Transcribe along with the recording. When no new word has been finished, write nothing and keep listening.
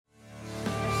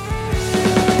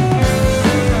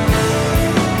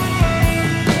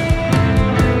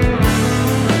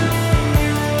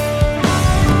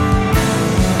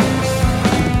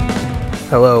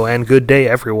Hello and good day,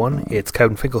 everyone. It's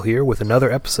Kevin Finkel here with another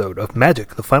episode of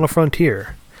Magic: The Final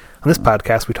Frontier. On this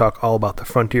podcast, we talk all about the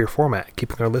Frontier format,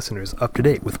 keeping our listeners up to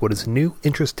date with what is new,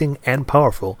 interesting, and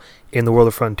powerful in the world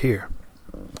of Frontier.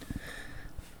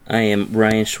 I am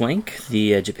Ryan Schwenk,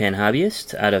 the Japan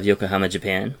hobbyist out of Yokohama,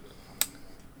 Japan.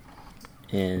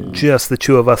 And just the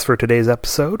two of us for today's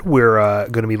episode. We're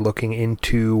going to be looking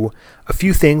into a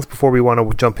few things before we want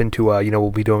to jump into,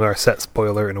 we'll be doing our set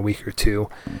spoiler in a week or two.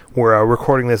 We're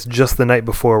recording this just the night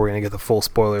before we're going to get the full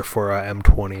spoiler for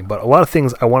M20. But a lot of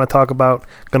things I want to talk about.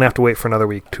 Going to have to wait for another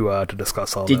week to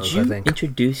discuss all those, I think. Did you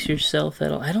introduce yourself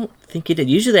at all? I don't think you did.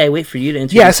 Usually I wait for you to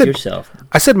introduce yourself.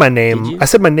 I said my name. I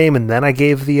said my name and then I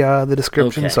gave the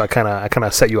description, okay. So I kind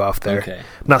of set you off there. Okay.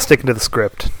 I'm not sticking to the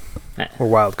script. We're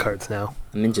wild cards now.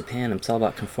 I'm in Japan. It's all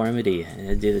about conformity. And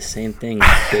I do the same thing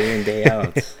day in, day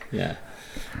out. Yeah.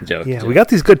 Joke. We got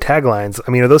these good taglines.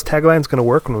 I mean, are those taglines going to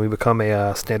work when we become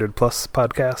a Standard Plus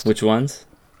podcast? Which ones?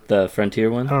 The Frontier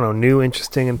one? I don't know. New,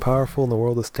 interesting, and powerful in the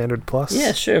world of Standard Plus?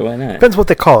 Yeah, sure. Why not? Depends what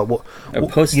they call it. Or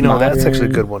postmodern. That's actually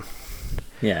a good one.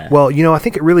 Yeah. Well, I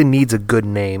think it really needs a good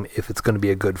name if it's going to be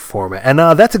a good format. And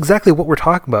that's exactly what we're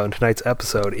talking about in tonight's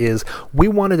episode is we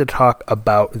wanted to talk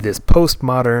about this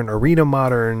postmodern, arena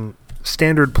modern,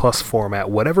 Standard Plus format,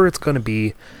 whatever it's going to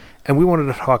be. And we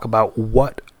wanted to talk about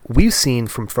what we've seen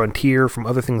from Frontier, from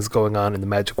other things going on in the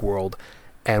Magic world,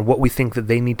 and what we think that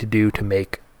they need to do to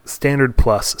make Standard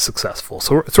Plus successful.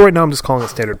 So right now I'm just calling it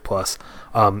Standard Plus.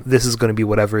 This is going to be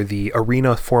whatever the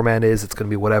arena format is. It's going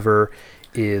to be whatever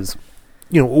is...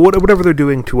 whatever they're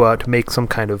doing to make some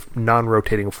kind of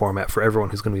non-rotating format for everyone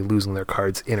who's going to be losing their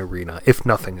cards in Arena, if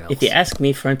nothing else. If you ask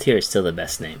me, Frontier is still the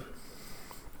best name.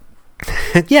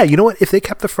 Yeah, you know what? If they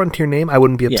kept the Frontier name, I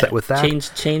wouldn't be upset with that.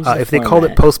 Change if they called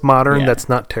it Postmodern, that's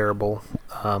not terrible.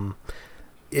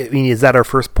 Is that our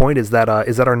first point? Is that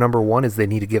our number one? Is they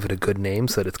need to give it a good name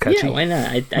so that it's catchy? Yeah, why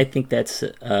not? I think that's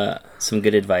some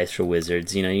good advice for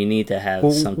Wizards. You need to have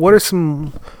something. What are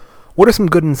some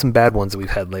good and some bad ones that we've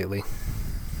had lately?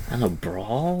 I don't know,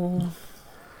 Brawl?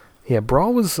 Yeah,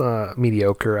 Brawl was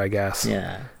mediocre, I guess.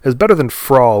 Yeah. It was better than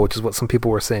Frawl, which is what some people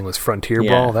were saying was Frontier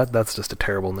Brawl. That's just a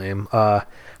terrible name. How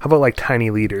about, Tiny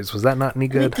Leaders? Was that not any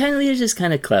good? Tiny Leaders is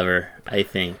kind of clever, I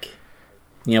think.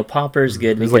 Pauper's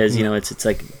good because, it's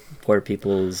like poor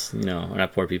people's, or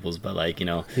not poor people's, but,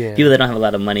 people that don't have a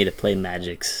lot of money to play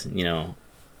Magic's,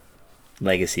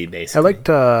 legacy, basically.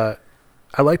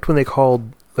 I liked when they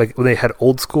called... when they had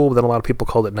Old School, but then a lot of people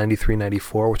called it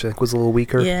 93-94, which I think was a little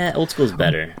weaker. Yeah, Old School's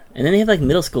better. And then they have,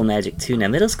 Middle School Magic, too. Now,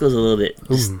 Middle School's a little bit...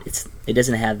 it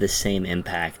doesn't have the same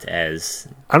impact as...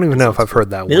 I don't even know if I've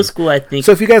heard that one. Middle School, I think...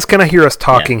 So if you guys kind of hear us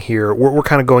talking here, we're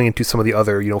kind of going into some of the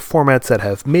other, formats that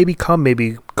have maybe come,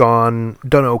 maybe gone,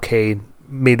 done okay,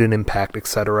 made an impact,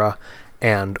 etc.,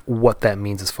 and what that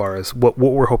means as far as what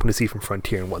we're hoping to see from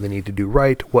Frontier and what they need to do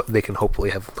right, what they can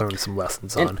hopefully have learned some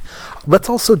lessons on. Let's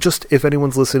also just, if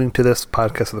anyone's listening to this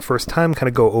podcast for the first time, kind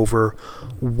of go over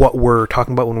what we're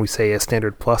talking about when we say a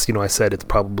Standard Plus. I said it's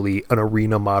probably an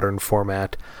arena modern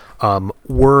format. Are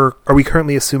we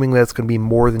currently assuming that it's going to be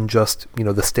more than just,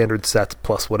 the standard sets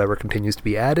plus whatever continues to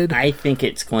be added? I think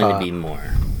it's going to be more.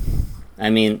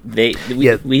 I mean,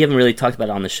 we haven't really talked about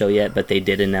it on the show yet, but they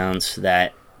did announce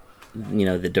that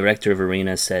the director of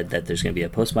Arena said that there's going to be a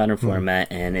postmodern format,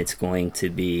 and it's going to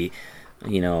be,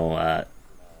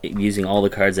 using all the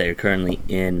cards that are currently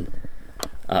in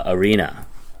Arena.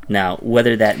 Now,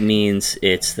 whether that means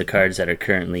it's the cards that are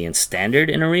currently in Standard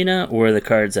in Arena or the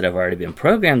cards that have already been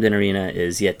programmed in Arena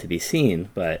is yet to be seen,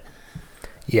 but...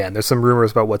 Yeah, and there's some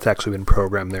rumors about what's actually been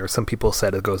programmed there. Some people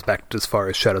said it goes back as far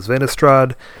as Shadows of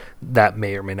Innistrad. That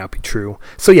may or may not be true.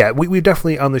 So yeah, we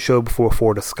definitely on the show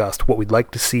before discussed what we'd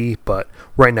like to see, but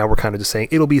right now we're kind of just saying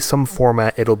it'll be some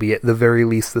format. It'll be at the very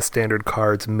least the standard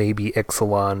cards, maybe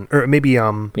Ixalan, or maybe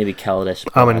Kaladesh,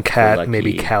 Amonkhet,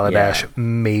 maybe Kaladesh,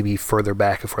 maybe further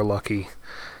back if we're lucky.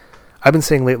 I've been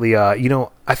saying lately, I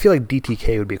feel like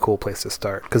DTK would be a cool place to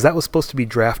start because that was supposed to be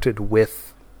drafted with.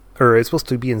 Or it's supposed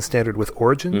to be in Standard with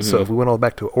Origins, so if we went all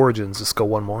back to Origins, just go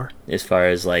one more. As far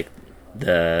as,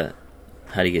 the...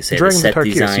 How do you say Dragon the set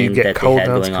Tarkir, design so you get that they had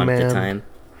going on at the time?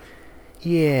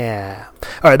 Yeah.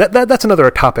 All right, that's another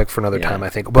topic for another time, I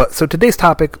think. But so today's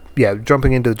topic,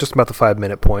 jumping into just about the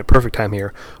 5-minute point, perfect time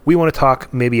here. We want to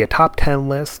talk maybe a top 10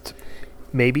 list,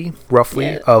 maybe,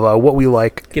 roughly, of what we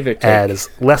like as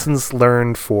lessons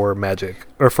learned for Magic,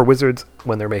 or for Wizards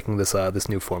when they're making this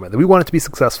new format. We want it to be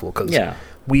successful, because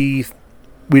we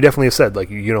definitely have said,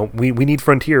 we need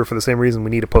Frontier for the same reason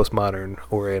we need a Postmodern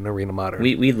or an Arena Modern.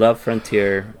 We love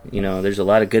Frontier. There's a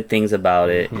lot of good things about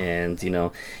it, and,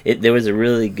 there was a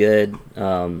really good,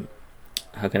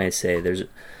 how can I say,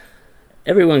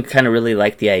 everyone kind of really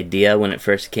liked the idea when it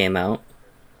first came out,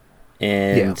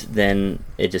 and then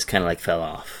it just kind of like fell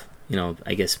off. You know,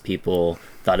 I guess people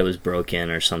thought it was broken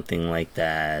or something like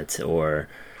that, or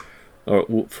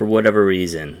for whatever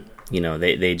reason, you know,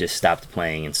 they just stopped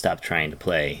playing and stopped trying to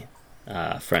play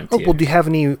Frontier. Oh, well, do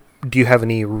you have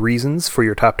any reasons for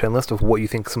your top 10 list of what you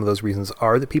think some of those reasons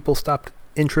are that people stopped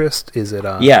interest? Is it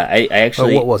yeah, I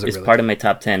actually, what was it it's really? part of my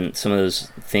top 10, some of those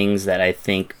things that I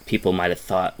think people might have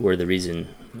thought were the reason.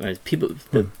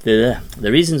 The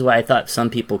reasons why I thought some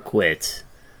people quit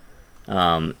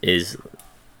is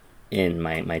in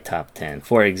my top 10.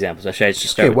 For example, so should I just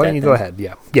start with why that don't you then? go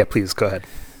ahead? Yeah, please go ahead.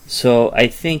 So I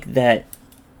think that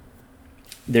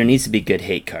there needs to be good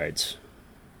hate cards.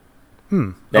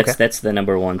 That's the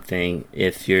number one thing.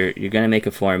 If you're going to make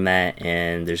a format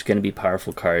and there's going to be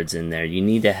powerful cards in there, you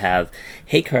need to have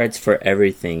hate cards for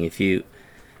everything. If you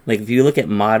look at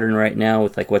Modern right now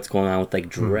with like what's going on with like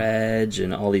Dredge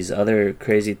and all these other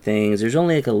crazy things, there's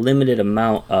only like a limited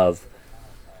amount of,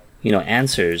 you know,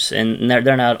 answers, and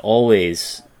they're not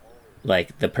always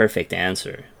like the perfect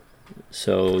answer.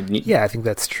 So yeah, I think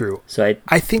that's true. So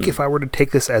I think if I were to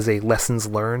take this as a lessons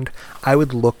learned, I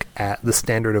would look at the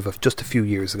Standard of just a few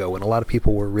years ago when a lot of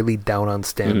people were really down on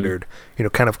Standard, you know,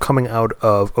 kind of coming out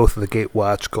of Oath of the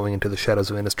Gatewatch, going into the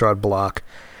Shadows of Innistrad block.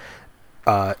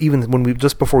 Even when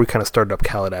just before we kind of started up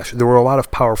Kaladesh, there were a lot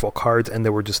of powerful cards, and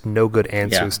there were just no good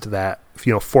answers to that.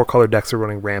 You know, 4-color decks are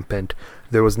running rampant.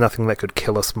 There was nothing that could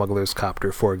kill a Smuggler's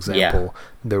Copter, for example. Yeah.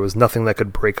 There was nothing that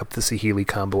could break up the Saheeli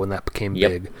combo when that became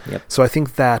big. Yep. So I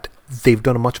think that they've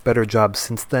done a much better job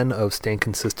since then of staying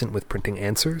consistent with printing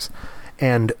answers.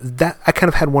 And that I kind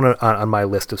of had one on my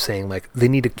list of saying, like, they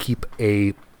need to keep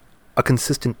a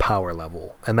consistent power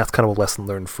level. And that's kind of a lesson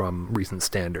learned from recent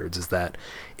Standards, is that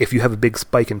if you have a big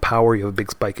spike in power, you have a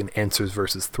big spike in answers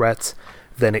versus threats,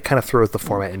 then it kind of throws the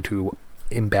format into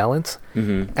imbalance.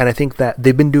 And I think that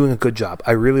they've been doing a good job.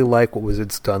 I really like what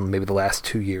Wizards done maybe the last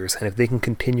 2 years, and if they can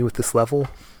continue with this level,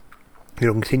 you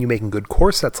know, continue making good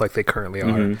core sets like they currently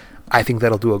are, I think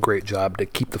that'll do a great job to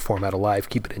keep the format alive,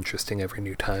 keep it interesting every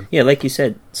new time. Yeah, like you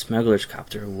said, Smuggler's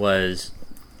Copter was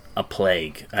a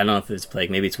plague. I don't know if it's a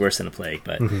plague, maybe it's worse than a plague,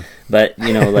 but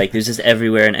you know, like there's just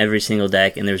everywhere in every single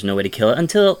deck, and there's no way to kill it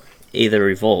until either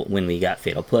Revolt when we got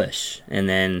Fatal Push, and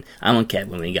then Amonkhet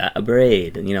when we got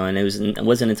Abrade, you know, and it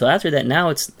wasn't until after that. Now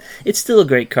it's still a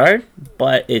great card,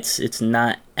 but it's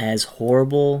not as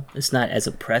horrible. It's not as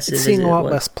oppressive. It's seeing a lot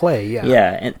less play, yeah.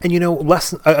 Yeah, and you know, a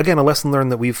lesson learned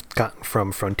that we've gotten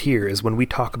from Frontier is when we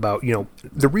talk about, you know,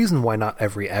 the reason why not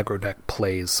every aggro deck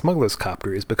plays Smuggler's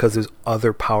Copter is because there's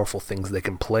other powerful things they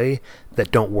can play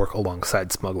that don't work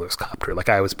alongside Smuggler's Copter. Like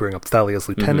I always bring up Thalia's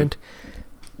Lieutenant.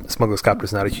 Smuggler's Copter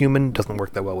is not a human, doesn't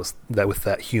work that well with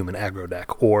that human aggro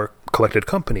deck. Or Collected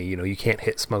Company, you know, you can't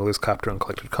hit Smuggler's Copter on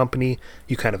Collected Company.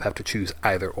 You kind of have to choose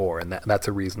either or, and that's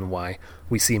a reason why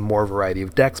we see more variety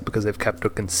of decks, because they've kept a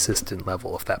consistent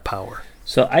level of that power.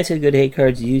 So I said good hate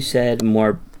cards, you said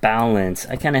more balance.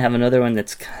 I kind of have another one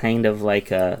that's kind of like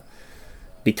a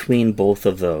between both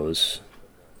of those.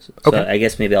 So I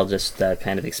guess maybe I'll just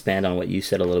kind of expand on what you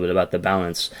said a little bit about the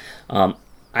balance.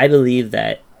 I believe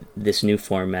that this new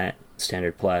format,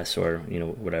 Standard Plus, or you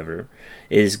know whatever,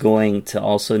 is going to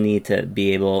also need to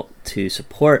be able to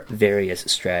support various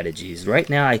strategies. Right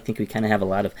now, I think we kind of have a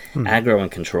lot of aggro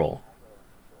and control.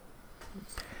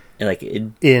 Like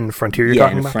in Frontier, you're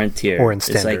talking about? Yeah, in Frontier. Or in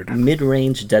Standard. It's like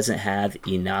mid-range doesn't have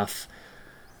enough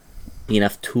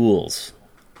tools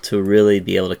to really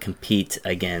be able to compete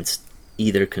against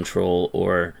either control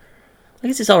or... I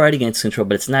guess it's already against control,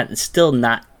 but it's still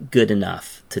not good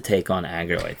enough to take on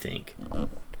aggro, I think.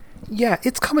 Yeah,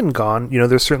 it's come and gone. You know,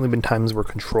 there's certainly been times where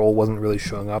control wasn't really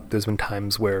showing up. There's been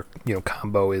times where, you know,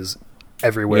 combo is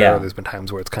everywhere. Yeah. There's been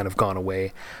times where it's kind of gone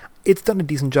away. It's done a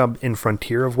decent job in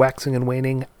Frontier of waxing and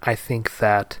waning. I think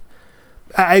that...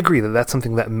 I agree that that's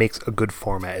something that makes a good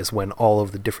format, is when all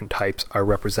of the different types are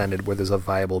represented, where there's a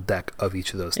viable deck of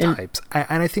each of those types.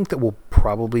 And I think that will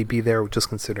probably be there, just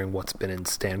considering what's been in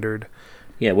Standard.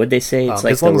 Yeah, what'd they say? It's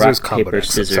like the rock, paper,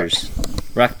 scissors.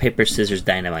 Rock, paper, scissors,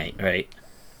 dynamite, right?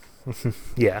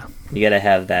 Yeah. You gotta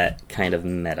have that kind of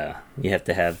meta. You have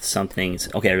to have something...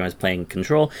 Okay, everyone's playing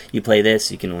control. You play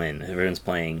this, you can win. If everyone's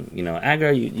playing, you know,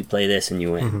 aggro, you play this and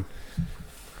you win.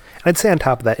 I'd say on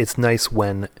top of that, it's nice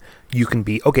when you can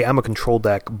be, okay, I'm a control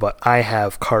deck, but I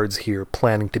have cards here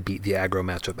planning to beat the aggro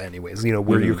matchup anyways, you know,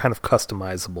 where you're kind of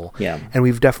customizable. Yeah. And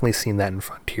we've definitely seen that in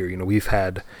Frontier. You know, we've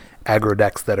had aggro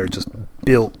decks that are just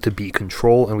built to beat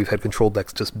control, and we've had control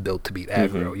decks just built to beat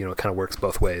aggro. You know, it kind of works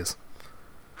both ways.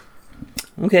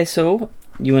 Okay, so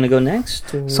you want to go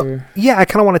next? Or? So, yeah, I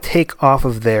kind of want to take off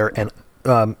of there and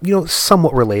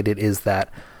somewhat related is that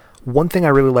one thing I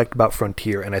really liked about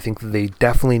Frontier, and I think they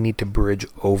definitely need to bridge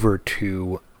over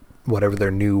to whatever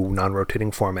their new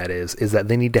non-rotating format is that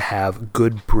they need to have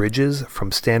good bridges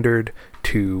from standard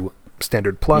to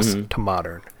standard plus to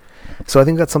modern. So I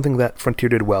think that's something that Frontier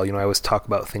did well. I always talk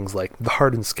about things like the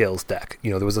Hardened Scales deck.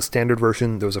 There was a standard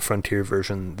version, there was a Frontier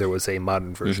version, there was a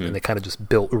modern version, and they kind of just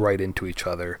built right into each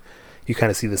other. You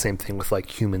kind of see the same thing with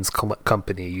like Humans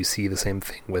Company. You see the same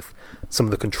thing with some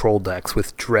of the control decks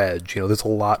with Dredge. There's a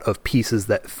lot of pieces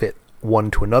that fit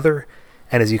one to another,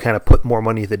 and as you kind of put more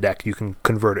money in the deck, you can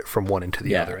convert it from one into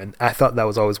the other. And I thought that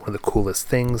was always one of the coolest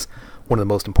things, one of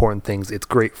the most important things. It's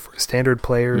great for standard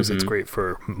players, it's great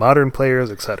for modern players,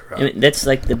 etc. I mean, that's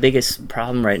like the biggest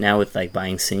problem right now with like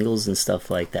buying singles and stuff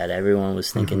like that. Everyone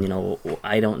was thinking,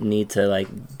 I don't need to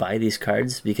like buy these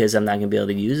cards because I'm not going to be able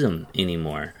to use them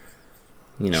anymore.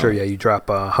 Sure, yeah, you drop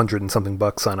 $100 and something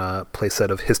bucks on a playset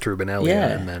of History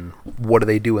Benalia, and then what do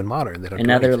they do in Modern? They don't. And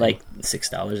now they're like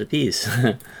 $6 a piece.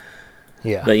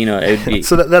 Yeah, but it would be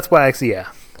so that's why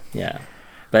yeah,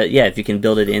 but yeah, if you can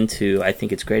build it into, I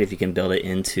think it's great if you can build it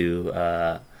into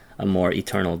a more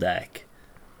eternal deck.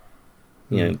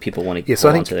 People want to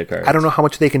hold onto their cards. I don't know how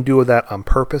much they can do with that on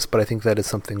purpose, but I think that is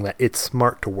something that it's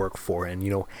smart to work for, and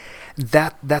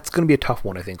that's going to be a tough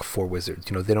one, I think, for Wizards.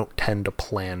 They don't tend to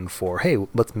plan for, hey,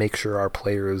 let's make sure our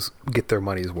players get their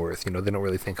money's worth. They don't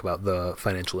really think about the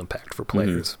financial impact for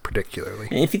players, particularly.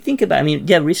 And if you think about,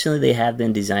 recently they have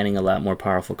been designing a lot more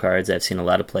powerful cards. I've seen a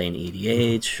lot of play in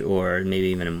EDH or maybe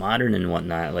even in Modern and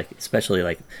whatnot, like especially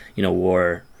like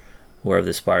War of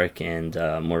the Spark, and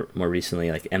more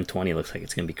recently, like M20 looks like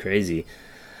it's going to be crazy.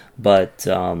 But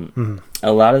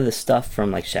a lot of the stuff from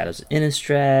like Shadows of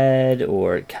Innistrad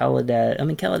or Kaladesh,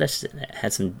 Kaladesh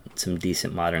had some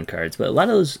decent modern cards, but a lot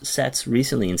of those sets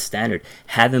recently in Standard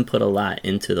haven't put a lot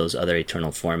into those other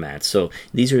Eternal formats. So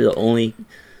these are the only,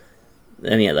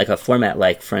 like a format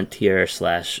like Frontier /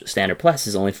 Standard Plus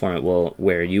is the only format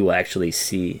where you will actually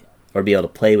see or be able to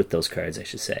play with those cards, I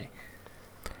should say.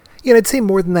 Yeah, and I'd say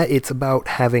more than that, it's about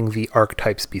having the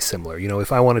archetypes be similar.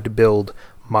 If I wanted to build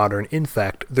Modern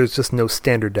Infect, there's just no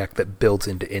standard deck that builds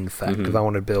into Infect. If I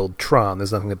want to build Tron,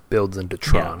 there's nothing that builds into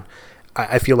Tron. Yeah.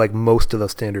 I feel like most of the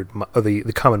standard,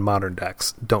 the common Modern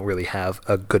decks don't really have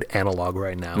a good analog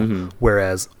right now,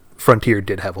 whereas Frontier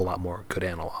did have a lot more good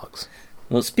analogs.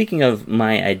 Well, speaking of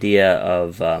my idea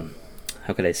of,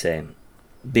 how could I say,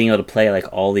 being able to play like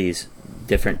all these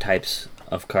different types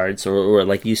of cards, or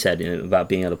like you said, about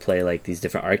being able to play like these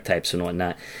different archetypes and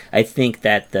whatnot, I think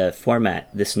that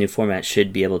this new format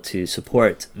should be able to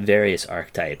support various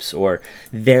archetypes or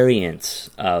variants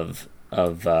of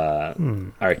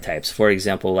archetypes. For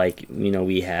example, like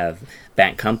we have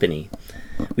Bant Company,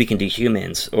 we can do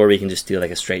humans, or we can just do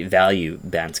like a straight value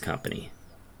Bant Company.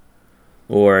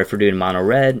 Or if we're doing mono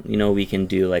red, we can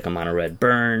do like a mono red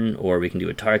burn, or we can do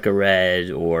a Tarka red,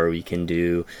 or we can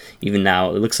do, even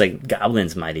now, it looks like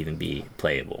goblins might even be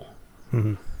playable.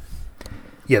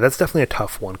 Yeah, that's definitely a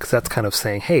tough one, because that's kind of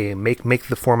saying, hey, make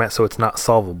the format so it's not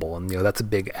solvable, and that's a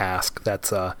big ask. That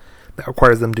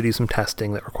requires them to do some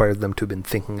testing, that requires them to have been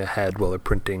thinking ahead while they're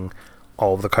printing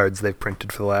all of the cards they've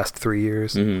printed for the last 3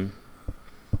 years.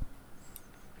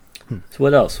 So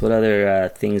what else? What other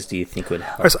things do you think would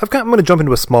help? All right, so I'm going to jump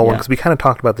into a small one, because we kind of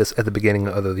talked about this at the beginning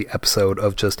of the episode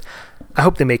of just, I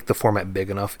hope they make the format big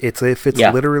enough. If it's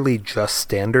literally just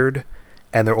standard,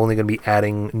 and they're only going to be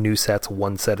adding new sets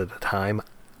one set at a time,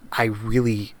 I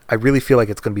really feel like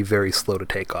it's going to be very slow to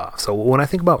take off. So when I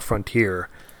think about Frontier,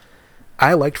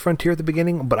 I liked Frontier at the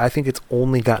beginning, but I think it's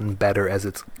only gotten better as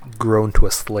it's grown to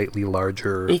a slightly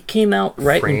larger It came out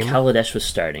right frame. when Kaladesh was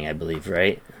starting, I believe,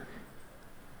 right?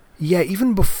 Yeah,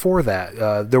 even before that,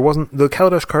 the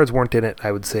Kaladesh cards weren't in it,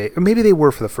 I would say. Or maybe they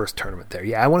were for the first tournament there.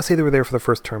 Yeah, I want to say they were there for the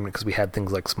first tournament because we had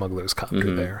things like Smuggler's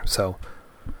Copter there. So,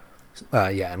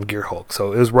 and Gear Hulk.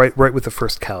 So it was right with the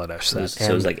first Kaladesh set.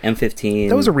 So it was like M15.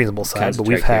 That was a reasonable size, but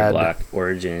we've had Block,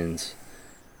 Origins,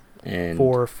 and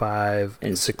 4, 5,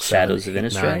 and 6, Shadows 7, 8,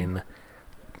 of Innistrad. 9.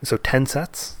 So 10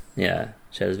 sets. Yeah,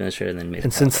 Shadows of Innistrad, and then maybe.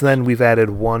 And since then, we've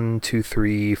added 1, 2,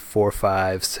 3, 4,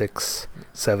 5, 6,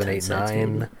 7, 8,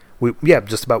 9.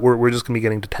 Just about. We're just going to be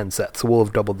getting to 10 sets, so we'll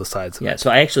have doubled the size of it. Yeah,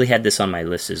 so I actually had this on my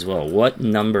list as well. What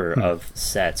number of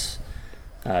sets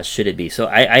should it be? So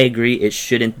I agree, it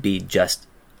shouldn't be just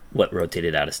what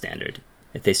rotated out of Standard.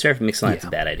 If they start from Mixed-Line, it's a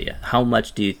bad idea. How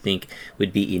much do you think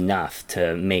would be enough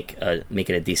to make it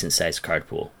a decent-sized card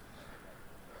pool?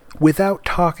 Without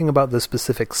talking about the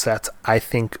specific sets, I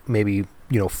think maybe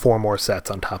 4 more sets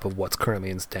on top of what's currently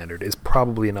in Standard is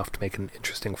probably enough to make an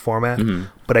interesting format.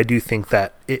 But I do think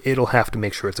that it'll have to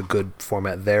make sure it's a good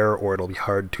format there, or it'll be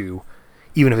hard to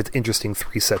even if it's interesting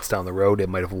 3 sets down the road, it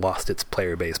might have lost its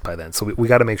player base by then. So we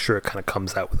got to make sure it kind of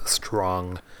comes out with a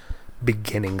strong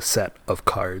beginning set of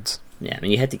cards. Yeah, I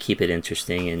mean, you have to keep it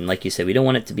interesting, and like you said, we don't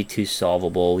want it to be too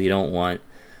solvable. You don't want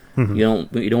you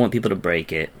don't want people to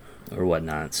break it or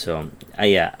whatnot. So,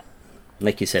 yeah,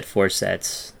 like you said, 4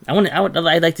 sets.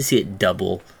 I'd like to see it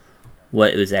double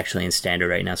what it was actually in standard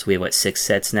right now. So we have 6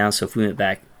 sets now. So if we went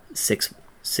back six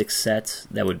sets,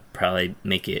 that would probably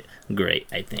make it great,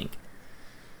 I think.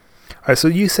 All right, so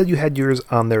you said you had yours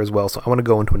on there as well, so I want to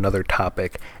go into another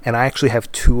topic, and I actually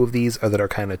have 2 of these that are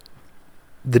kind of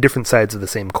the different sides of the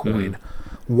same coin.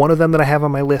 One of them that I have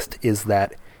on my list is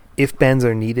that if bans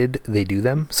are needed, they do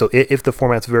them. So if the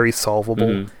format's very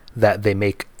solvable, that they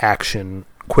make action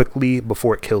quickly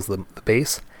before it kills the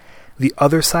base. The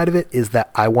other side of it is that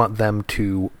I want them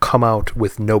to come out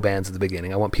with no bans at the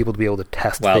beginning. I want people to be able to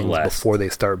test Wild things West. before they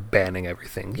start banning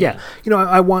everything. Yeah.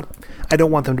 I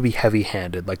don't want them to be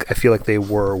heavy-handed. Like I feel like they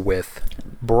were with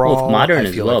Brawl. Well, with Modern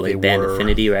as well, like they banned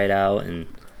Affinity right out, and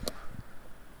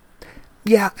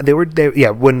yeah, they were.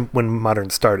 Yeah, when Modern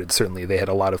started, certainly they had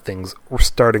a lot of things were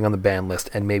starting on the ban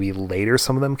list, and maybe later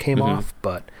some of them came off.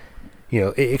 But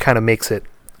it kind of makes it.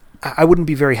 I wouldn't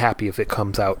be very happy if it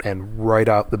comes out and right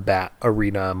out the bat,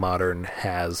 Arena Modern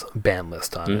has ban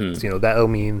list on it. That'll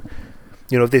mean,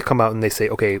 if they come out and they say,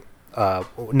 okay,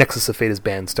 Nexus of Fate is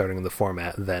banned starting in the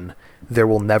format, then there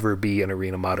will never be an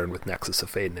Arena Modern with Nexus of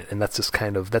Fate in it, and that's just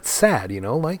that's sad,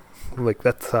 like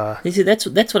that's. You see, that's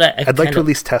what I'd like to at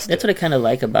least test. That's what I kind of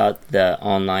like about the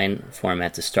online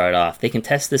format to start off. They can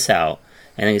test this out,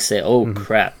 and then say, "Oh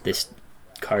crap, this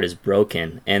card is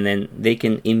broken," and then they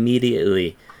can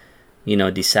immediately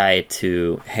decide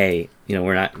to, hey,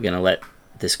 we're not going to let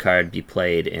this card be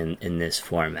played in this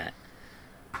format.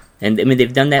 And I mean,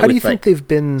 they've done that. How do you think they've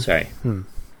been? Sorry.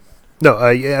 No,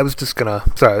 I was just gonna.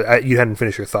 Sorry, you hadn't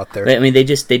finished your thought there. I mean, they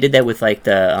did that with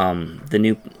the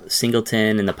new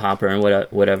Singleton and the Popper and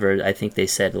whatever. I think they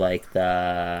said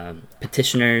the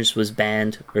Petitioners was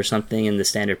banned or something in the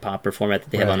standard Popper format that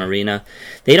they have on Arena.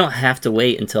 They don't have to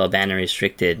wait until a ban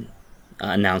restricted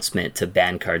announcement to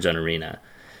ban cards on Arena.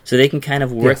 So they can kind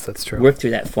of work through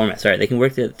that format. Sorry, they can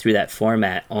work through that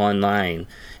format online,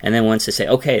 and then once they say,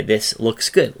 okay, this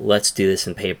looks good, let's do this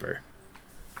in paper.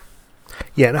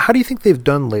 Yeah, and how do you think they've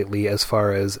done lately as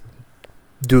far as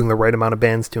doing the right amount of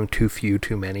bans, doing too few,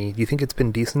 too many? Do you think it's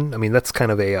been decent? I mean, that's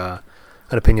kind of an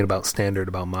opinion about standard,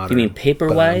 about Modern. Do you mean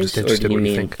paper-wise, or do you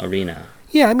mean Arena?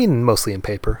 Yeah, I mean mostly in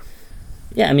paper.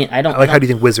 Yeah, I mean, I don't... how do you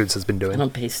think Wizards has been doing?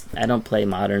 I don't play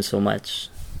Modern so much.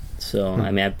 So, I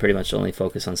mean, I pretty much only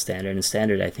focus on Standard, and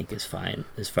Standard I think is fine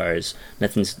as far as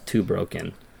nothing's too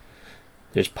broken.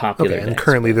 There's popular and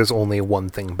currently there's only one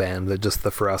thing banned, just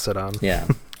the Ferocidon. Yeah.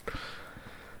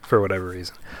 For whatever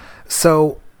reason.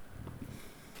 So,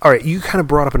 all right, you kind of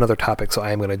brought up another topic, so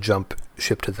I am going to jump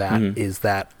ship to that, is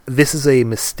that this is a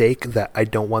mistake that I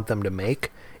don't want them to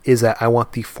make, is that I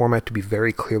want the format to be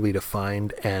very clearly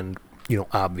defined and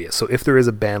obvious. So if there is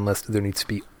a ban list, there needs to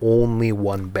be only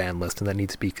one ban list, and that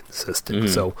needs to be consistent.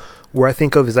 So where I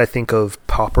think of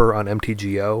Pauper on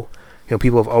MTGO.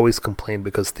 People have always complained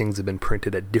because things have been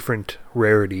printed at different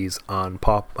rarities on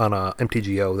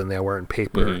MTGO than they were in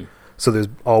paper. So there's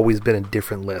always been a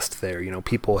different list there.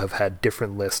 People have had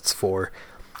different lists for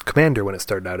Commander when it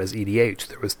started out as EDH.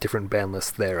 There was different ban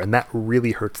lists there, and that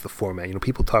really hurts the format.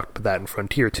 People talked about that in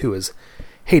Frontier too, is,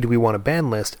 hey, do we want a ban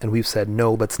list? And we've said,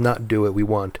 no, let's not do it. We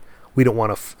don't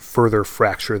want to further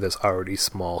fracture this already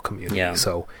small community. Yeah.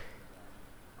 So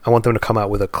I want them to come out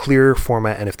with a clear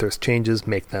format, and if there's changes,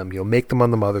 make them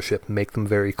on the mothership, make them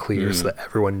very clear so that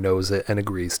everyone knows it and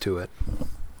agrees to it.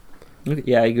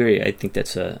 Yeah, I agree. I think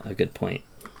that's a good point.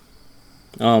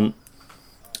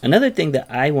 Another thing that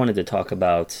I wanted to talk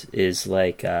about is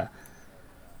a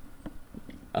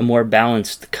more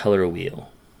balanced color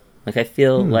wheel. I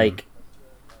feel like,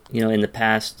 in the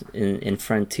past, in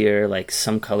Frontier,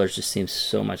 some colors just seem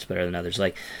so much better than others.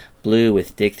 Like blue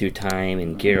with Dig Through Time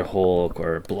and Gear Hulk,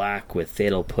 or black with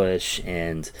Fatal Push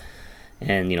and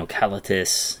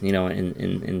Kalatis,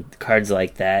 and cards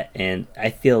like that. And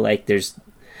I feel like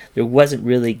there wasn't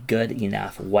really good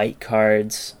enough white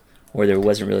cards, or there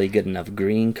wasn't really good enough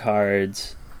green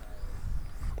cards.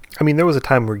 I mean, there was a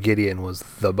time where Gideon was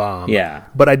the bomb. Yeah.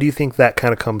 But I do think that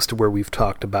kind of comes to where we've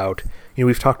talked about,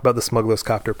 we've talked about the Smuggler's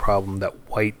Copter problem, that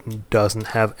white doesn't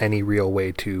have any real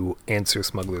way to answer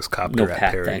Smuggler's Copter at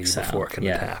parity before it can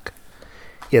attack.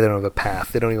 Yeah, they don't have a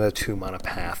path. They don't even have a 2-mana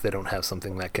path. They don't have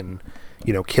something that can,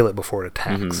 kill it before it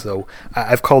attacks. So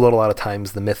I've called out a lot of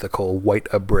times the mythical white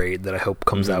Abrade that I hope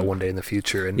comes out one day in the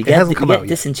future. And it hasn't come out yet.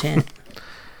 Disenchant.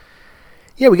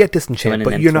 Yeah, we get Disenchant,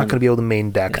 but you're not going to be able to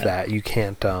main deck that. You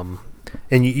can't,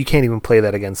 and you can't even play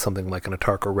that against something like an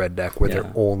Atark or Red deck where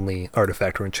their only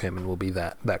artifact or enchantment will be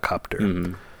that Copter.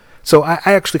 Mm-hmm. So I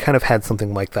actually kind of had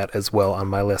something like that as well on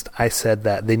my list. I said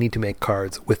that they need to make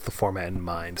cards with the format in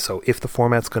mind. So if the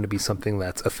format's going to be something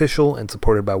that's official and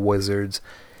supported by Wizards,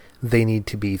 they need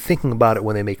to be thinking about it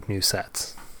when they make new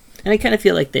sets. And I kind of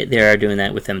feel like they are doing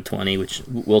that with M20, which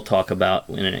we'll talk about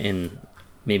in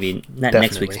maybe not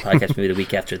next week's podcast, maybe the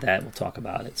week after that. We'll talk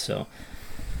about it. So,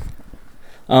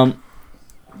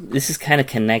 this is kind of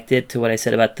connected to what I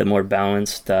said about the more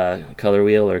balanced color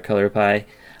wheel or color pie.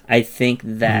 I think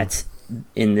that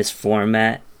in this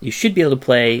format, you should be able to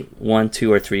play 1, 2,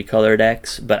 or 3 color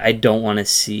decks, but I don't want to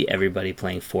see everybody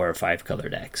playing 4 or 5 color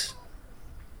decks.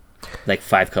 Like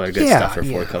 5 color good stuff or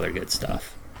 4 color good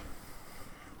stuff.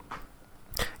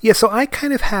 Yeah, so I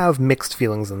kind of have mixed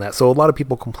feelings on that. So a lot of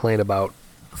people complain about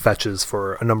fetches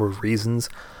for a number of reasons,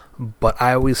 but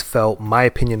I always felt, my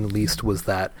opinion at least, was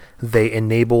that they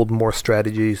enabled more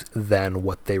strategies than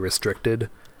what they restricted.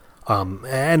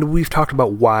 And we've talked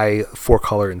about why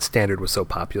 4-color and Standard was so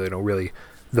popular. You know, really,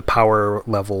 the power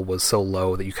level was so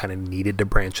low that you kind of needed to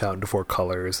branch out into 4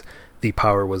 colors. The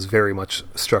power was very much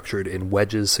structured in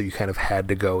wedges, so you kind of had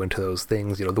to go into those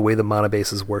things. You know, the way the mana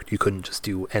bases worked, you couldn't just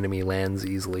do enemy lands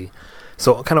easily.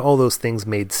 So kind of all those things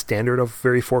made Standard a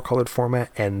very 4-colored format,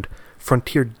 and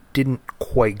Frontier didn't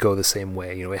quite go the same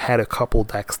way. You know, it had a couple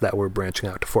decks that were branching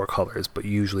out to 4 colors, but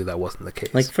usually that wasn't the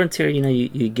case. Like Frontier, you know,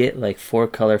 you get like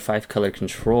 4-color, 5-color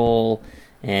control,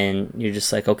 and you're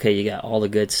just like, okay, you got all the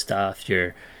good stuff.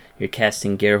 You're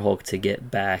casting Gearhulk to get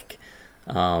back,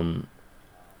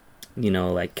 you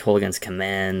know, like Kolaghan's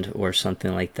Command or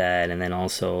something like that, and then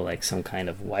also like some kind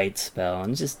of white spell,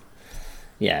 and just,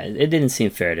 yeah, it didn't seem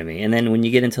fair to me. And then when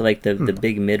you get into like the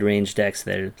big mid-range decks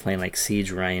that are playing like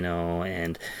Siege Rhino,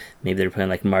 and maybe they're playing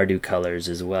like Mardu colors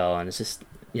as well, and it's just,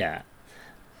 yeah,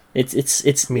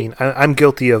 it's. I mean, I'm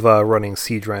guilty of running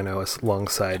Siege Rhino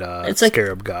alongside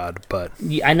Scarab God, but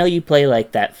I know you play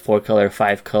like that 4-color,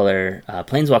 5-color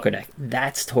Planeswalker deck.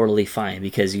 That's totally fine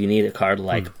because you need a card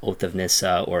like Oath of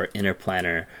Nissa or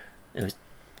Interplanar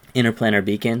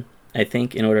Beacon, I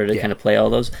think, in order to kind of play all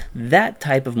those. That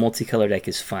type of multicolor deck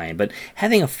is fine, but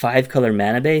having a 5-color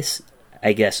mana base,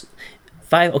 I guess,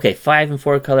 5 and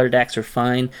 4-color decks are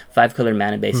fine. 5-color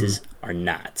mana bases are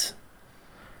not.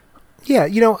 Yeah,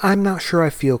 you know, I'm not sure I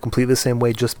feel completely the same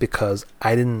way just because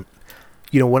I didn't...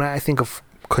 You know, when I think of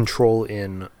control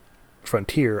in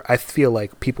Frontier, I feel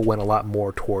like people went a lot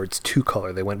more towards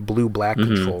 2-color. They went blue-black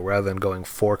control rather than going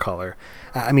 4-color.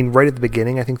 I mean, right at the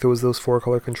beginning, I think there was those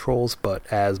 4-color controls, but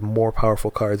as more powerful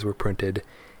cards were printed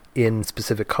in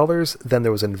specific colors, then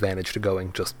there was an advantage to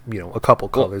going just, you know, a couple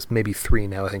colors, maybe 3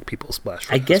 now. I think people splash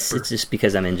for I guess it's just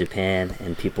because I'm in Japan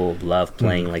and people love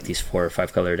playing like these 4 or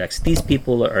 5 color decks. These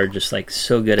people are just like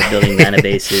so good at building mana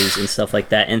bases and stuff like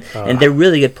that, and they're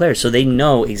really good players, so they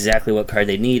know exactly what card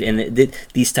they need, and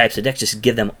these types of decks just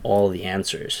give them all the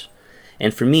answers.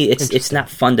 And for me, it's not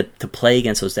fun to play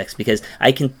against those decks because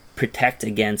I can protect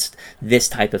against this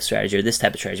type of strategy or this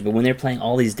type of strategy, but when they're playing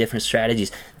all these different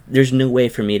strategies, there's no way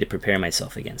for me to prepare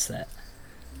myself against that.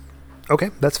 Okay,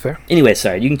 that's fair. Anyway,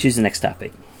 sorry, you can choose the next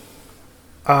topic.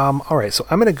 All right, so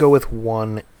I'm going to go with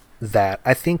one that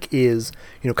I think is,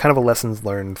 you know, kind of a lessons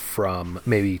learned from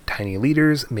maybe Tiny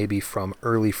Leaders, maybe from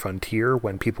early Frontier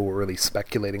when people were really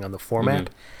speculating on the format,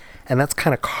 and that's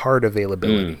kind of card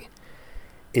availability.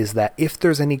 Is that if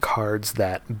there's any cards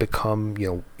that become, you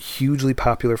know, hugely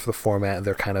popular for the format,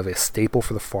 they're kind of a staple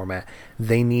for the format,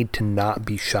 they need to not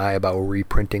be shy about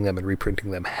reprinting them and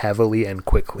reprinting them heavily and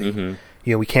quickly. You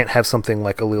know, we can't have something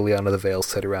like a Liliana the Veil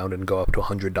sit around and go up to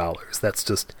 $100. That's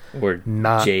just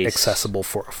not accessible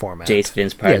for a format. Jace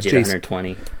Vince Prodigy at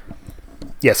 120.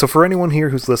 Yeah, so for anyone here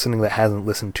who's listening that hasn't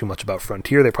listened too much about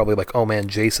Frontier, they're probably like, oh man,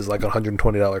 Jace is like a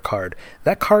 $120 card.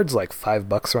 That card's like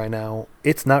 $5 right now.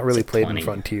 It's not really played in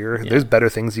Frontier. There's better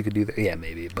things you could do there. Yeah,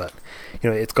 maybe, but you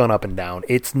know, it's gone up and down.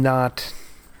 It's not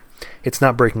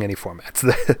breaking any formats.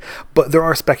 But there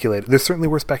are speculators. There certainly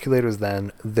were speculators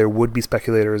then. There would be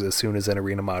speculators as soon as an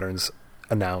Arena Modern's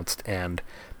announced, and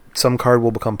some card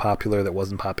will become popular that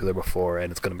wasn't popular before,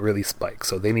 and it's going to really spike.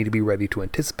 So they need to be ready to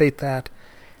anticipate that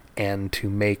and to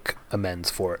make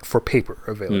amends for it, for paper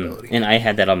availability. And I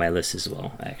had that on my list as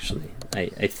well, actually.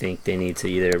 I think they need to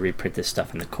either reprint this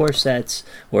stuff in the core sets,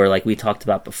 or like we talked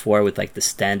about before with like the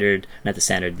starter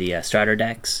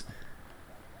decks.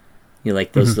 You know,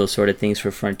 like those sort of things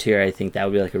for Frontier. I think that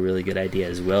would be like a really good idea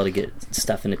as well to get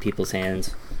stuff into people's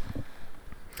hands.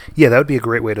 Yeah, that would be a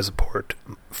great way to support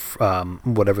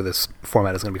whatever this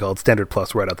format is going to be called, Standard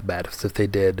Plus, right out the bat. If they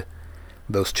did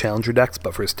those Challenger decks,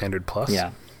 but for Standard Plus.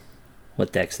 Yeah.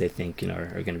 What decks they think are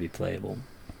going to be playable.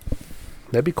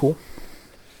 That'd be cool.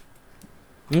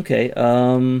 Okay.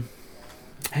 I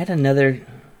had another.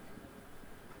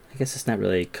 I guess it's not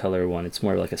really a color one. It's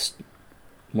more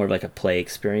like a play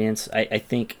experience. I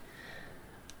think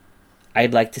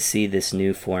I'd like to see this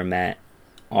new format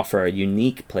offer a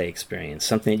unique play experience,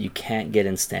 something that you can't get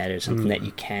in Standard, something that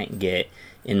you can't get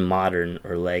in Modern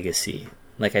or Legacy.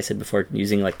 Like I said before,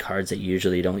 using like cards that you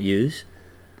usually don't use.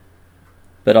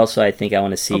 But also, I think I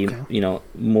want to see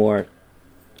more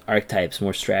archetypes,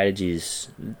 more strategies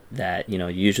that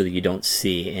usually you don't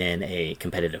see in a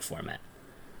competitive format.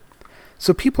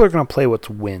 So people are going to play what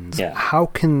wins. Yeah. How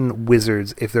can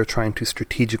Wizards, if they're trying to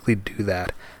strategically do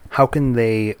that, how can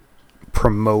they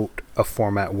promote a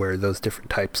format where those different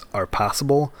types are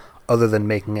possible, other than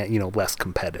making it less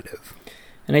competitive?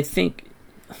 And I think,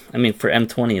 for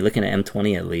M20, looking at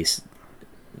M20 at least,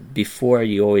 before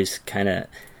you always kind of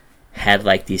had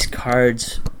like these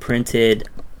cards printed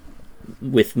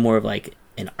with more of like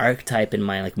an archetype in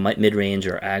mind, like mid-range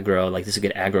or aggro, like this is a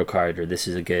good aggro card, or this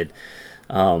is a good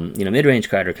mid-range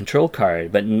card or control card.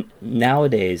 But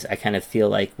nowadays I kind of feel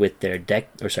like with their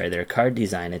their card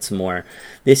design, it's more,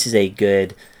 this is a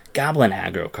good goblin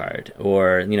aggro card,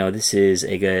 or this is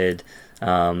a good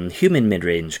human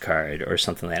mid-range card, or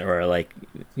something like that. Or like,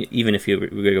 even if we're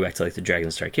going to go back to like the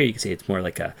Dragon's Dark here, you can say it's more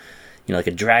like a like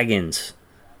a dragon's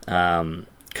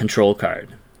control card,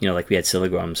 like we had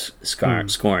Siligram's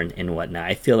Scorn and whatnot.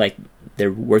 I feel like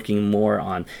they're working more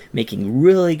on making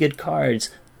really good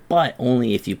cards, but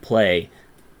only if you play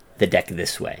the deck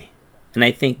this way. And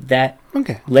I think that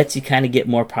lets you kind of get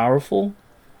more powerful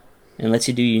and lets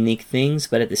you do unique things,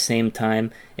 but at the same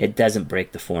time, it doesn't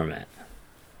break the format.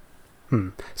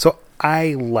 So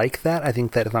I like that. I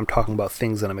think that if I'm talking about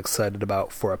things that I'm excited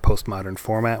about for a postmodern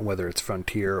format, whether it's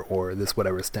Frontier or this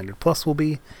whatever Standard Plus will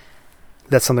be,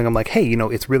 that's something I'm like, hey,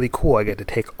 it's really cool. I get to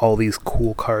take all these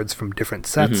cool cards from different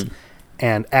sets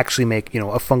and actually make,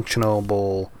 a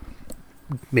functionable,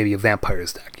 maybe a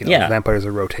vampires deck. Vampires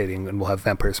are rotating, and we'll have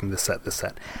vampires from this set.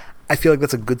 I feel like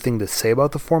that's a good thing to say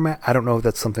about the format. I don't know if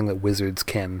that's something that Wizards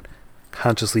can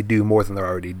consciously do more than they're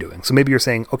already doing. So maybe you're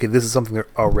saying, okay, this is something they're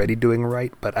already doing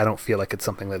right, but I don't feel like it's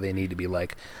something that they need to be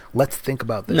like, let's think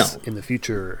about this in the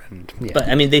future. And but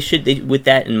they should, with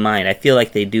that in mind, I feel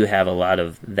like they do have a lot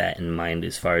of that in mind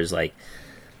as far as like,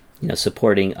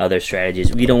 supporting other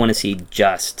strategies. We don't want to see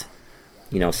just,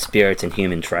 spirits and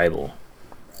human tribal.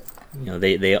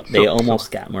 They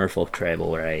almost got Merfolk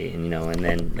tribal, right? And and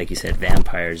then like you said,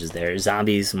 vampires is there.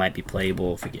 Zombies might be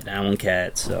playable if we get Down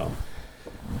Cat, So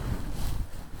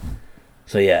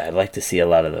yeah, I'd like to see a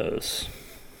lot of those.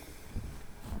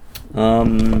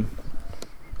 I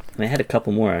had a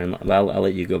couple more, and I'll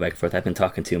let you go back and forth. I've been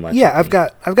talking too much. Yeah, I've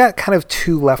got kind of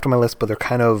two left on my list, but they're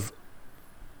kind of,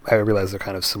 I realize they're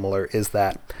kind of similar. Is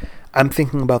that I'm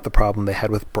thinking about the problem they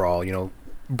had with Brawl.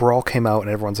 Brawl came out,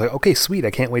 and everyone's like, okay, sweet,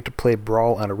 I can't wait to play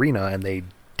Brawl on Arena, and they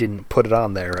didn't put it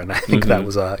on there, and I think that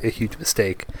was a huge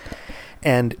mistake.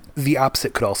 And the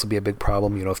opposite could also be a big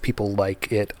problem. If people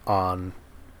like it on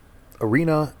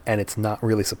Arena and it's not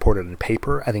really supported in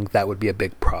paper, I think that would be a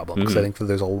big problem, because I think that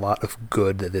there's a lot of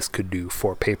good that this could do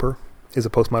for paper as a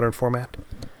postmodern format.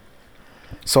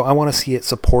 So I want to see it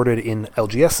supported in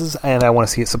LGSs, and I want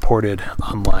to see it supported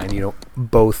online,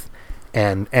 both,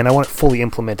 and I want it fully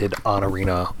implemented on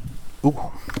Arena.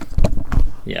 Ooh.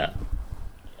 Yeah.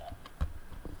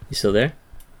 You still there?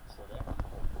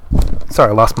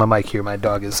 Sorry, I lost my mic here. My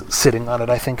dog is sitting on it,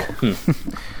 I think.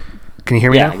 Can you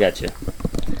hear me now? Yeah, I got you.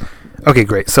 Okay,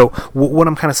 great. So what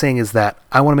I'm kind of saying is that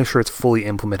I want to make sure it's fully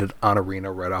implemented on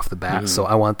Arena right off the bat. So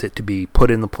I want it to be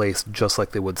put into place just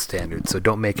like they would Standard. So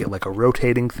don't make it like a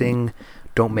rotating thing.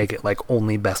 Don't make it like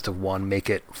only best of one. Make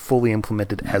it fully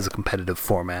implemented as a competitive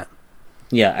format.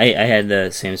 Yeah, I had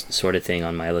the same sort of thing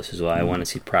on my list as well. I want to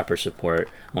see proper support.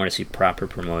 I want to see proper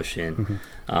promotion.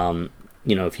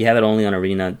 If you have it only on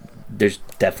Arena, there's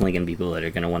definitely going to be people that are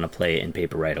going to want to play it in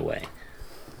paper right away.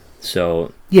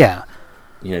 So yeah.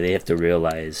 They have to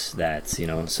realize that,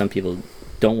 some people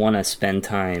don't want to spend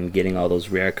time getting all those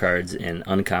rare cards and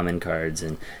uncommon cards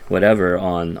and whatever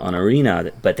on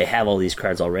Arena, but they have all these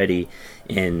cards already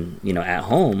in, at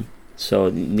home, so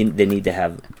they need to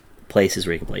have places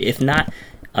where you can play. If not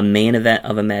a main event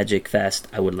of a Magic Fest,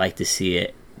 I would like to see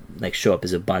it like show up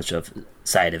as a bunch of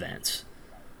side events.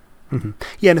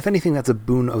 Yeah, and if anything, that's a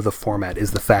boon of the format,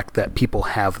 is the fact that people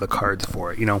have the cards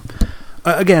for it,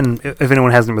 Again, if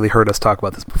anyone hasn't really heard us talk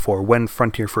about this before, when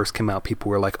Frontier first came out, people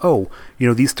were like, oh,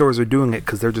 these stores are doing it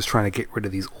because they're just trying to get rid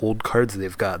of these old cards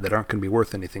they've got that aren't going to be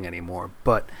worth anything anymore.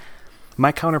 But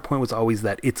my counterpoint was always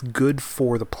that it's good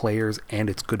for the players and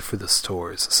it's good for the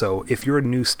stores. So if you're a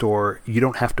new store, you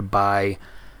don't have to buy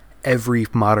every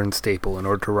Modern staple in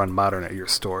order to run Modern at your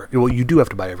store. Well, you do have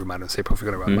to buy every Modern staple if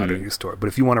you're going to run Modern at your store. But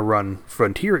if you want to run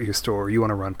Frontier at your store, or you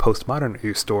want to run Postmodern at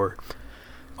your store,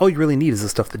 all you really need is the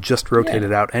stuff that just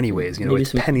rotated out anyways. You know, maybe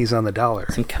it's pennies on the dollar.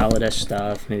 Some Kaladesh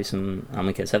stuff, maybe some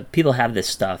Omnibus stuff. People have this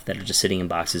stuff that are just sitting in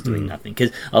boxes doing nothing.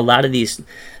 Because a lot of these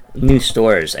new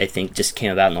stores, I think, just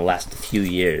came about in the last few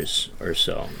years or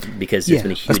so. Because there's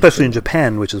been a huge... especially in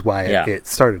Japan, which is why it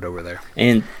started over there.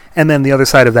 And then the other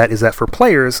side of that is that for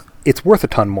players, it's worth a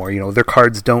ton more. You know, their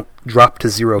cards don't drop to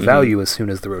zero value as soon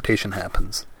as the rotation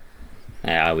happens.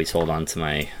 I always hold on to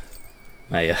my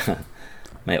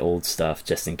old stuff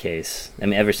just in case. I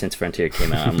mean, ever since Frontier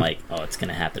came out, I'm like, oh, it's going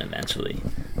to happen eventually.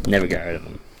 Never got rid of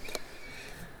them.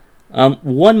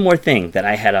 One more thing that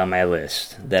I had on my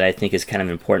list that I think is kind of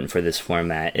important for this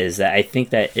format is that I think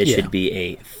that it should be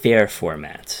a fair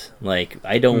format. Like,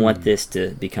 I don't want this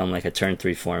to become like a turn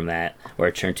 3 format or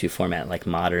a turn 2 format like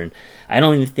Modern. I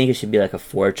don't even think it should be like a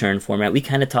 4-turn format. We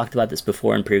kind of talked about this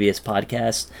before in previous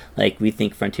podcasts. Like, we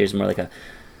think Frontier's more like a...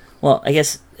 Well, I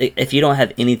guess if you don't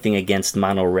have anything against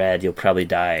mono red, you'll probably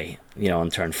die, you know, on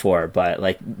turn 4. But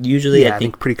like usually, I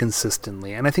think pretty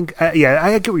consistently, and I think,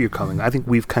 I get where you're coming. I think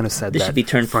we've kind of said this that should be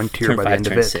turn Frontier turn by 5, the end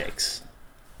turn of it. 6.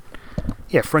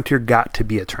 Yeah, Frontier got to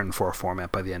be a turn 4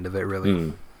 format by the end of it,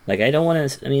 really. Like, I don't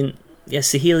want to. I mean, yeah,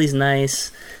 Saheeli's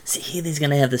nice. Saheeli's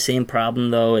gonna have the same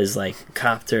problem though as like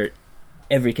Copter.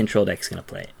 Every control deck's gonna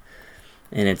play it.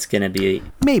 And it's going to be...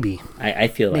 Maybe. I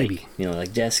feel like, you know,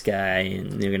 like Jeskai,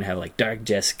 and you're going to have like Dark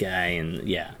Jeskai, and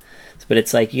yeah. But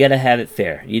it's like, you got to have it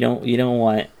fair. You don't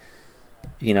want,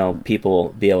 you know,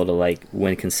 people be able to like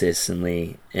win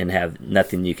consistently and have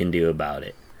nothing you can do about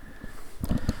it.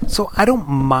 So I don't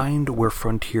mind where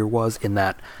Frontier was in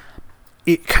that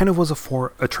it kind of was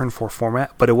a turn 4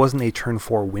 format, but it wasn't a turn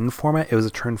 4 win format. It was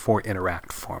a turn 4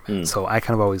 interact format. So I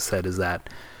kind of always said is that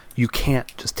you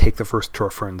can't just take the first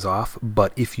turns off,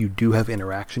 but if you do have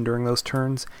interaction during those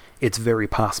turns, it's very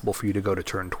possible for you to go to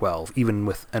turn 12, even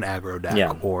with an aggro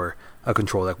deck or a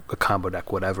control deck, a combo deck,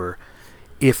 whatever.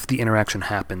 If the interaction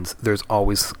happens, there's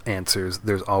always answers.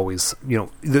 There's always, you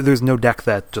know, there's no deck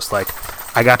that just like,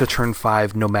 I got to turn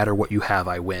 5, no matter what you have,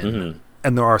 I win.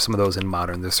 And there are some of those in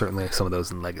Modern. There's certainly some of those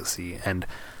in Legacy. And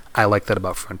I like that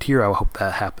about Frontier. I hope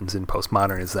that happens in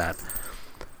Postmodern, is that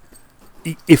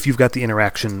if you've got the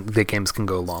interaction, the games can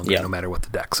go longer no matter what the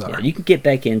decks are. Yeah, you can get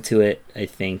back into it. I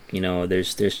think, you know,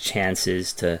 there's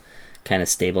chances to kind of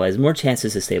stabilize. More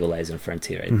chances to stabilize in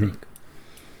Frontier, I think.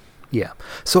 Yeah.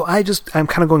 So I'm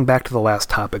kind of going back to the last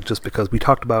topic just because we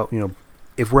talked about, you know,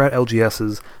 if we're at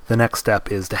LGSs, the next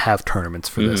step is to have tournaments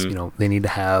for this. You know, they need to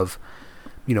have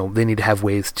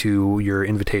ways to your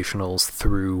invitationals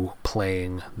through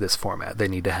playing this format. They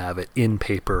need to have it in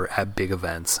paper at big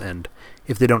events, and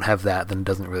if they don't have that, then it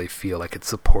doesn't really feel like it's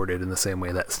supported in the same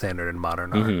way that Standard and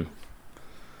Modern are.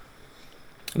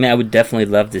 I mean, I would definitely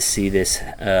love to see this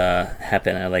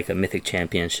happen at like a Mythic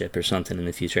Championship or something in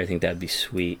the future. I think that would be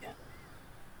sweet.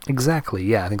 Exactly,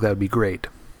 yeah, I think that would be great.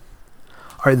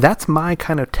 All right, that's my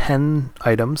kind of 10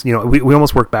 items. You know, we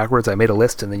almost worked backwards. I made a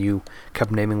list, and then you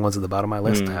kept naming ones at the bottom of my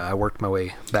list. I worked my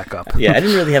way back up. Yeah, I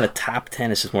didn't really have a top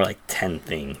 10. It's just more like 10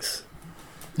 things.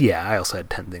 Yeah, I also had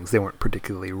 10 things. They weren't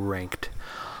particularly ranked.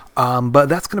 But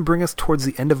that's going to bring us towards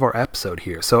the end of our episode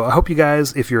here. So I hope you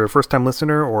guys, if you're a first-time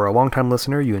listener or a long-time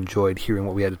listener, you enjoyed hearing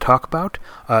what we had to talk about.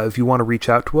 If you want to reach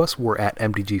out to us, we're at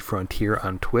MTG Frontier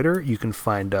on Twitter. You can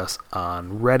find us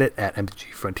on Reddit at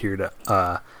MTG Frontier.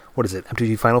 What is it?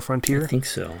 MTG Final Frontier? I think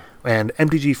so. And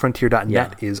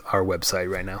MTGFrontier.net is our website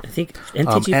right now. I think MTG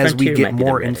Frontier as we get might be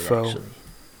more Reddit, info, actually.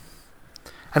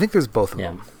 I think there's both of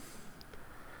them.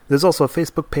 There's also a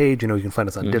Facebook page. You know, you can find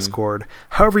us on Discord.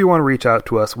 However you want to reach out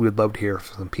to us, we would love to hear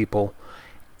from some people.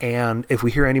 And if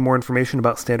we hear any more information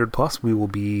about Standard Plus, we will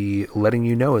be letting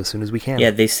you know as soon as we can.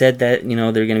 Yeah, they said that, you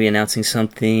know, they're going to be announcing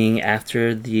something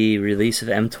after the release of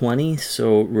M20.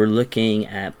 So we're looking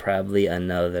at probably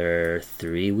another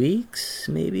 3 weeks,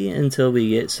 maybe, until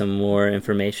we get some more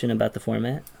information about the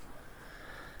format.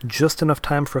 Just enough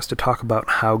time for us to talk about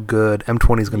how good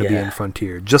M20 is going to be in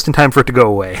Frontier. Just in time for it to go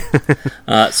away.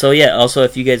 Also,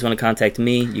 if you guys want to contact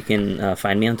me, you can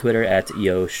find me on Twitter at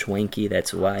YoSchwenky.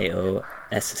 That's YoSchwenky.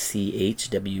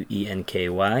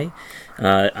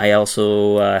 I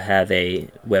also have a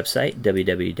website,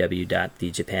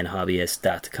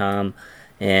 www.thejapanhobbyist.com.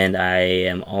 And I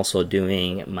am also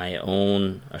doing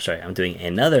I'm doing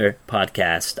another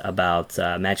podcast about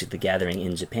Magic the Gathering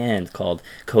in Japan called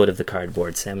Code of the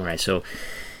Cardboard Samurai. So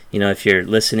if you're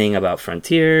listening about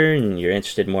Frontier and you're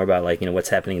interested more about like, what's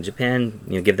happening in Japan,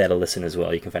 give that a listen as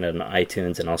well. You can find it on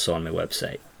iTunes and also on my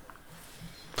website.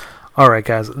 All right,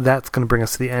 guys, that's going to bring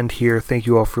us to the end here. Thank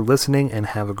you all for listening, and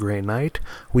have a great night.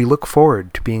 We look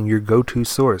forward to being your go-to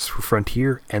source for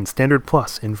Frontier and Standard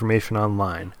Plus information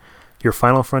online. Your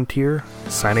Final Frontier,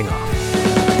 signing off.